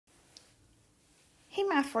Hey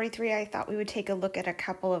Math 43, I thought we would take a look at a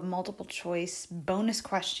couple of multiple choice bonus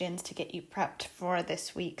questions to get you prepped for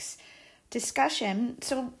this week's discussion.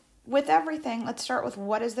 So with everything, let's start with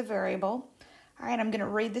what is the variable? All right, I'm going to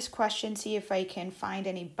read this question, see if I can find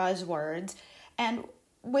any buzzwords. And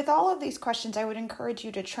with all of these questions, I would encourage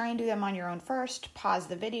you to try and do them on your own first, pause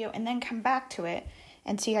the video, and then come back to it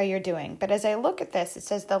and see how you're doing. But as I look at this, it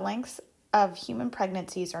says the lengths of human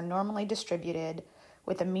pregnancies are normally distributed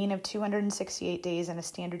with a mean of 268 days and a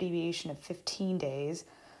standard deviation of 15 days.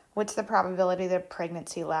 What's the probability that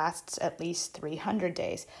pregnancy lasts at least 300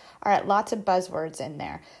 days? All right, lots of buzzwords in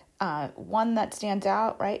there. One that stands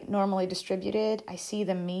out, right? Normally distributed. I see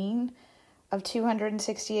the mean of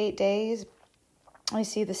 268 days. I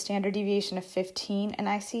see the standard deviation of 15, and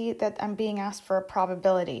I see that I'm being asked for a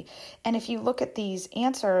probability. And if you look at these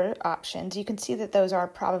answer options, you can see that those are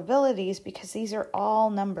probabilities because these are all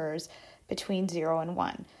numbers between 0 and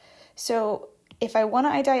 1. So if I want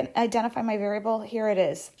to identify my variable, here it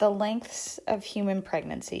is, the lengths of human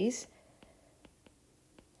pregnancies.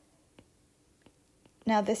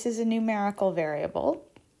 Now this is a numerical variable.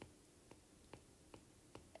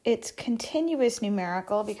 It's continuous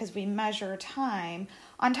numerical because we measure time.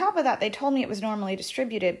 On top of that, they told me it was normally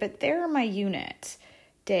distributed, but there are my units,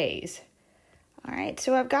 days. All right,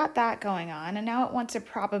 so I've got that going on, and now it wants a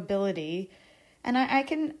probability. And I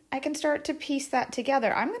can start to piece that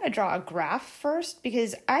together. I'm going to draw a graph first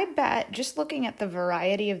because I bet just looking at the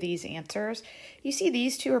variety of these answers, you see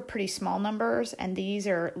these two are pretty small numbers and these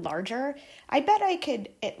are larger. I bet I could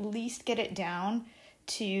at least get it down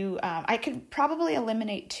to, I could probably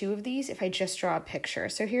eliminate two of these if I just draw a picture.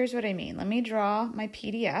 So here's what I mean. Let me draw my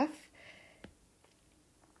PDF.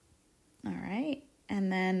 All right.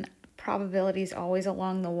 And then probability is always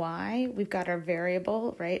along the Y. We've got our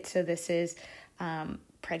variable, right? So this is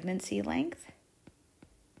pregnancy length,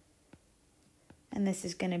 and this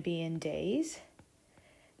is going to be in days.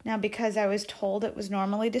 Now, because I was told it was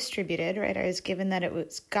normally distributed, right, I was given that it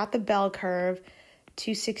was got the bell curve,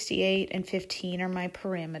 268 and 15 are my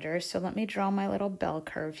parameters. So let me draw my little bell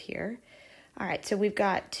curve here. All right, so we've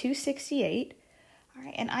got 268. All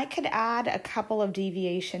right, and I could add a couple of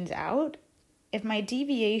deviations out. If my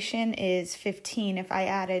deviation is 15, if I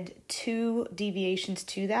added 2 deviations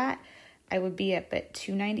to that, I would be up at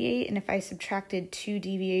 298, and if I subtracted 2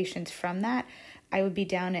 deviations from that, I would be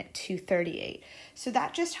down at 238. So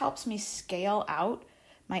that just helps me scale out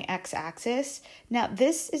my x-axis. Now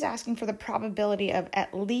this is asking for the probability of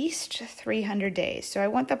at least 300 days. So I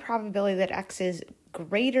want the probability that x is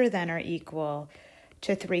greater than or equal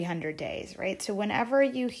to 300 days, right? So whenever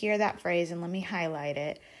you hear that phrase, and let me highlight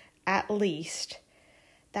it, at least,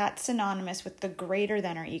 that's synonymous with the greater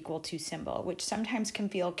than or equal to symbol, which sometimes can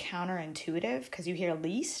feel counterintuitive because you hear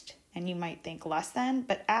least and you might think less than,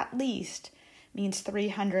 but at least means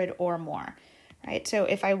 300 or more, right? So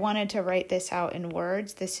if I wanted to write this out in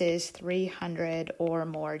words, this is 300 or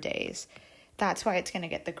more days. That's why it's going to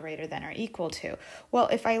get the greater than or equal to. Well,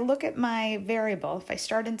 if I look at my variable, if I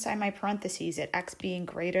start inside my parentheses at x being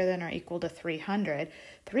greater than or equal to 300,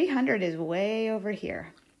 300 is way over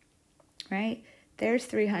here, right? There's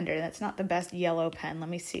 300. That's not the best yellow pen. Let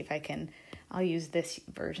me see if I'll use this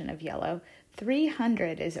version of yellow.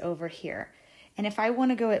 300 is over here. And if I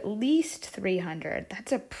want to go at least 300,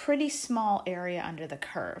 that's a pretty small area under the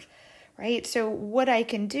curve, right? So what I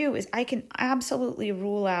can do is I can absolutely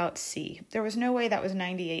rule out C. There was no way that was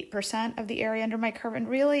 98% of the area under my curve, and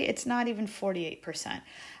really it's not even 48%.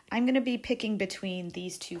 I'm going to be picking between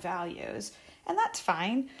these two values. And that's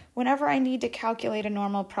fine. Whenever I need to calculate a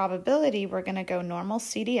normal probability, we're going to go normal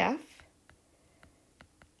CDF.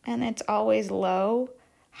 And it's always low,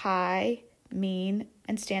 high, mean,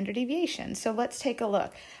 and standard deviation. So let's take a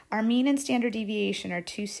look. Our mean and standard deviation are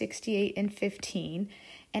 268 and 15.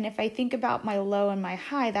 And if I think about my low and my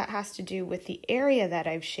high, that has to do with the area that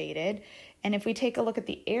I've shaded. And if we take a look at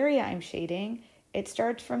the area I'm shading, it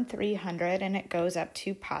starts from 300 and it goes up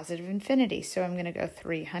to positive infinity. So I'm going to go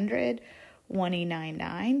 300,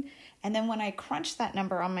 1,899, and then when I crunch that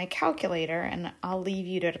number on my calculator, and I'll leave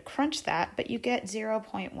you to crunch that, but you get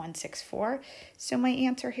 0.164. So my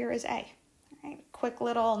answer here is A. All right, quick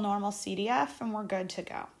little normal CDF, and we're good to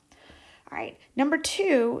go. All right, number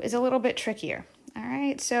 2 is a little bit trickier. All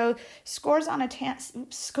right, so scores on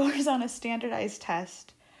a standardized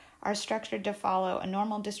test are structured to follow a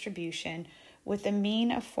normal distribution with a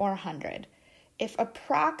mean of 400. If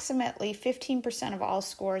approximately 15% of all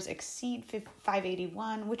scores exceed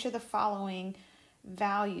 581, which of the following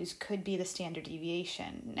values could be the standard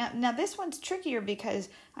deviation? Now this one's trickier because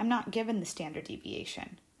I'm not given the standard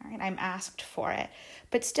deviation, All right, I'm asked for it.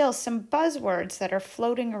 But still, some buzzwords that are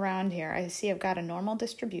floating around here. I see I've got a normal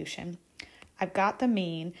distribution, I've got the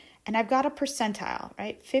mean, and I've got a percentile,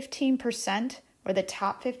 right? 15%, or the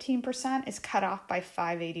top 15%, is cut off by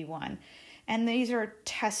 581. And these are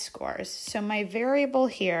test scores. So my variable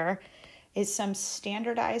here is some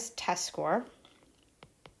standardized test score.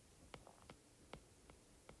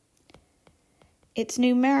 It's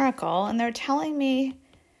numerical, and they're telling me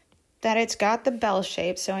that it's got the bell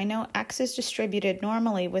shape, so I know X is distributed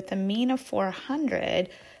normally with a mean of 400,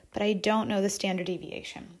 but I don't know the standard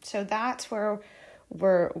deviation. So that's where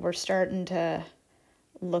we're starting to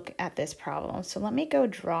look at this problem. So let me go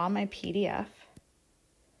draw my PDF.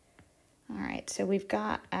 All right, so we've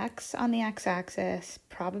got X on the X-axis,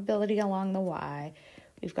 probability along the Y.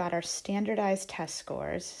 We've got our standardized test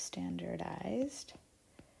scores, standardized.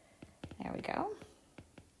 There we go.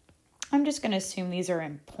 I'm just going to assume these are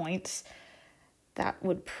in points. That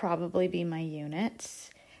would probably be my units.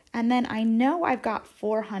 And then I know I've got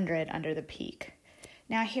 400 under the peak.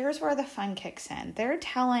 Now here's where the fun kicks in. They're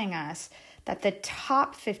telling us that the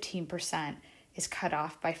top 15% is cut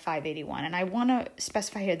off by 581. And I want to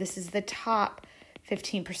specify here, this is the top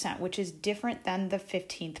 15%, which is different than the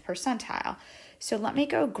 15th percentile. So let me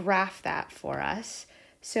go graph that for us.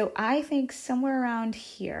 So I think somewhere around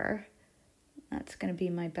here, that's going to be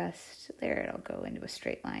my best. There, it'll go into a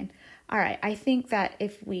straight line. All right, I think that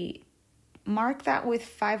if we mark that with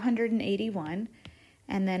 581,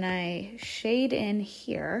 and then I shade in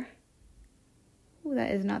here. Ooh,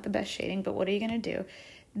 that is not the best shading, but what are you going to do?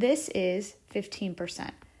 This is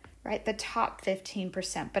 15%, right? The top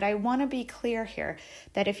 15%. But I want to be clear here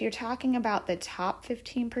that if you're talking about the top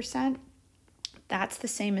 15%, that's the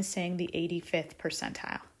same as saying the 85th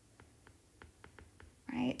percentile.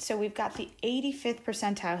 Right? So we've got the 85th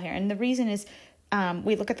percentile here. And the reason is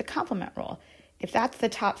we look at the complement rule. If that's the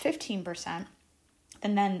top 15%,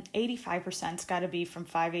 and then 85%'s got to be from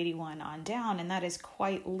 581 on down, and that is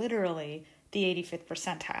quite literally the 85th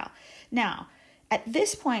percentile. Now, at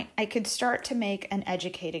this point, I could start to make an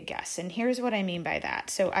educated guess, and here's what I mean by that.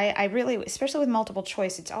 So I really, especially with multiple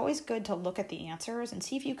choice, it's always good to look at the answers and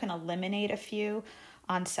see if you can eliminate a few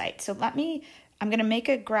on site. So I'm going to make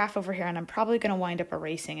a graph over here, and I'm probably going to wind up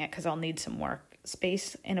erasing it because I'll need some work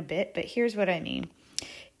space in a bit, but here's what I mean.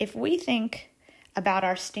 If we think about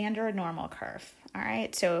our standard normal curve, all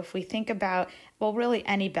right, so if we think about, well, really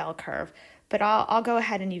any bell curve, but I'll go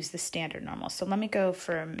ahead and use the standard normal. So let me go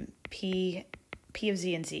from P of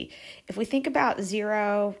Z and Z. If we think about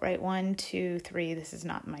 0, right, 1, 2, 3, this is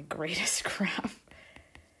not my greatest graph,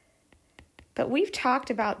 but we've talked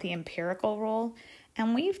about the empirical rule,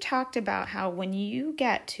 and we've talked about how when you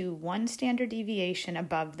get to one standard deviation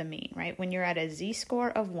above the mean, right, when you're at a Z-score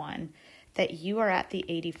of 1, that you are at the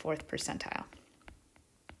 84th percentile.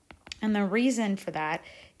 And the reason for that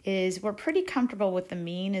is we're pretty comfortable with the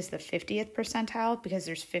mean is the 50th percentile because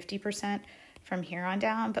there's 50% from here on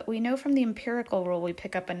down, but we know from the empirical rule we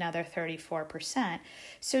pick up another 34%.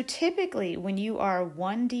 So typically when you are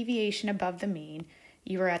one deviation above the mean,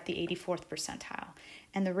 you are at the 84th percentile.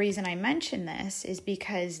 And the reason I mention this is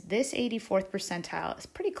because this 84th percentile is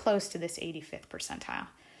pretty close to this 85th percentile.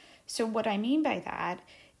 So what I mean by that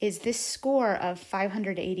is this score of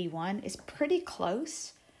 581 is pretty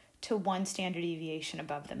close to one standard deviation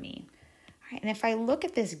above the mean. All right, and if I look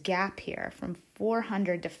at this gap here from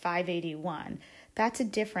 400 to 581, that's a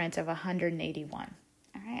difference of 181.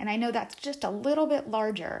 All right, and I know that's just a little bit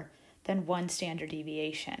larger than one standard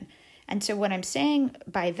deviation. And so what I'm saying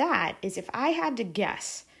by that is if I had to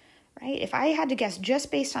guess, right, if I had to guess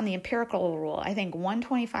just based on the empirical rule, I think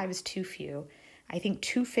 125 is too few. I think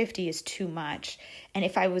 250 is too much. And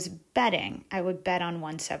if I was betting, I would bet on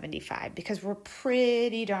 175 because we're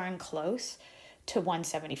pretty darn close to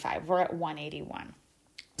 175. We're at 181.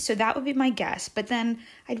 So that would be my guess. But then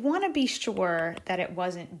I'd want to be sure that it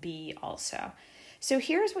wasn't B also. So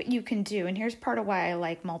here's what you can do, and here's part of why I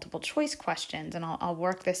like multiple choice questions, and I'll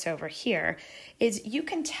work this over here, is you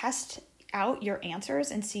can test out your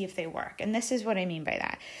answers and see if they work. And this is what I mean by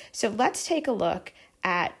that. So let's take a look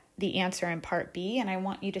at the answer in part B, and I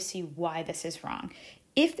want you to see why this is wrong.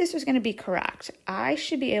 If this was going to be correct, I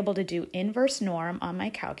should be able to do inverse norm on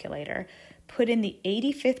my calculator, put in the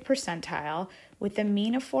 85th percentile with a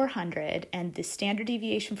mean of 400 and the standard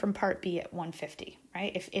deviation from part B at 150,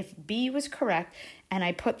 right? If B was correct and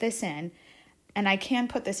I put this in, and I can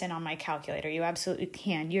put this in on my calculator, you absolutely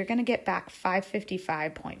can, you're going to get back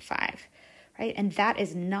 555.5. Right? And that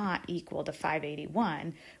is not equal to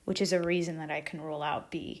 581, which is a reason that I can rule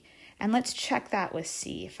out B. And let's check that with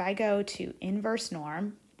C. If I go to inverse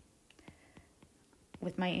norm,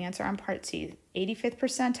 with my answer on part C, 85th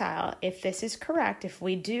percentile, if this is correct, if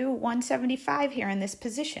we do 175 here in this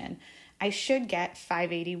position, I should get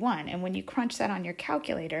 581. And when you crunch that on your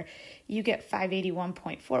calculator, you get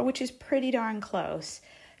 581.4, which is pretty darn close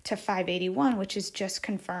to 581, which is just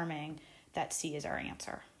confirming that C is our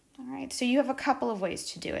answer. All right, so you have a couple of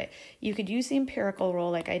ways to do it. You could use the empirical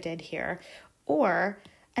rule like I did here, or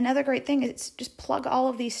another great thing is just plug all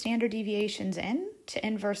of these standard deviations in to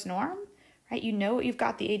inverse norm, right? You know you've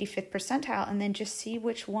got the 85th percentile, and then just see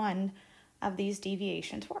which one of these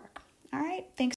deviations work.